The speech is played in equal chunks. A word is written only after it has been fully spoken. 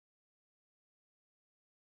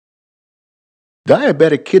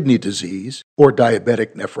Diabetic kidney disease, or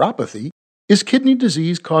diabetic nephropathy, is kidney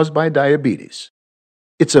disease caused by diabetes.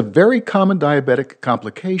 It's a very common diabetic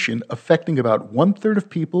complication affecting about 1/3 of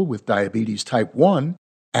people with diabetes type 1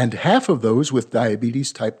 and half of those with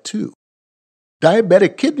diabetes type 2.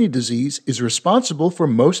 Diabetic kidney disease is responsible for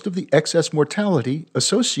most of the excess mortality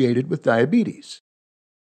associated with diabetes.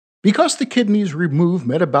 Because the kidneys remove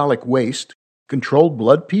metabolic waste, control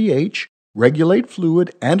blood pH, regulate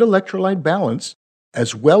fluid and electrolyte balance,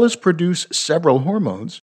 as well as produce several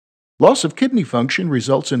hormones, loss of kidney function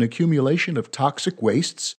results in accumulation of toxic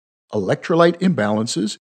wastes, electrolyte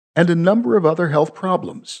imbalances, and a number of other health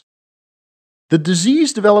problems. The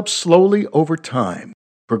disease develops slowly over time,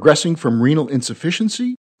 progressing from renal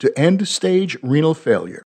insufficiency to end-stage renal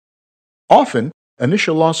failure. Often,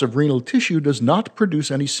 initial loss of renal tissue does not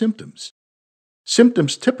produce any symptoms.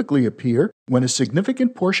 Symptoms typically appear when a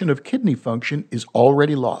significant portion of kidney function is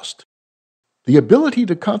already lost. The ability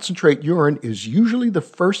to concentrate urine is usually the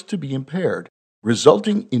first to be impaired,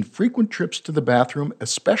 resulting in frequent trips to the bathroom,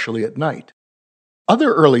 especially at night.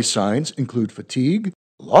 Other early signs include fatigue,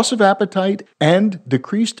 loss of appetite, and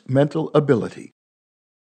decreased mental ability.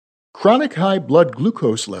 Chronic high blood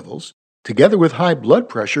glucose levels, together with high blood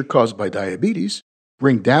pressure caused by diabetes,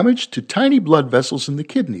 bring damage to tiny blood vessels in the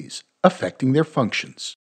kidneys, affecting their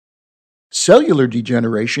functions. Cellular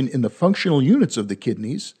degeneration in the functional units of the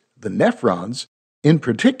kidneys, the nephrons, in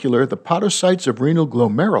particular the podocytes of renal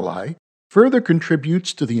glomeruli, further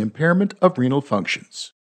contributes to the impairment of renal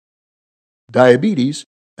functions. Diabetes,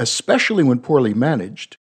 especially when poorly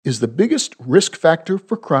managed, is the biggest risk factor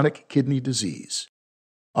for chronic kidney disease.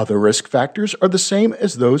 Other risk factors are the same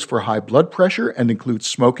as those for high blood pressure and include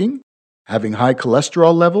smoking, having high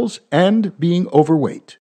cholesterol levels, and being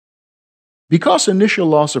overweight. Because initial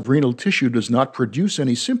loss of renal tissue does not produce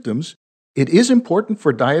any symptoms, it is important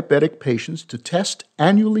for diabetic patients to test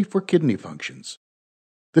annually for kidney functions.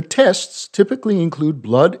 The tests typically include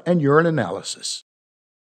blood and urine analysis.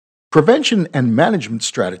 Prevention and management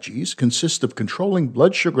strategies consist of controlling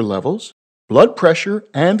blood sugar levels, blood pressure,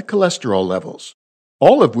 and cholesterol levels,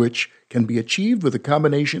 all of which can be achieved with a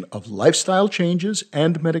combination of lifestyle changes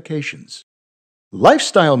and medications.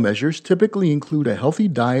 Lifestyle measures typically include a healthy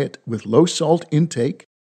diet with low salt intake,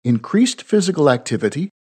 increased physical activity,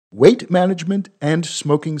 weight management, and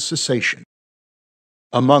smoking cessation.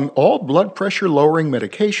 Among all blood pressure lowering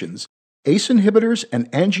medications, ACE inhibitors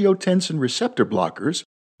and angiotensin receptor blockers,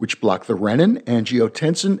 which block the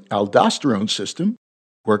renin-angiotensin-aldosterone system,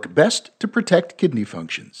 work best to protect kidney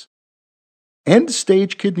functions.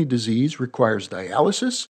 End-stage kidney disease requires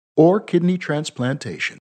dialysis or kidney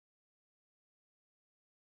transplantation.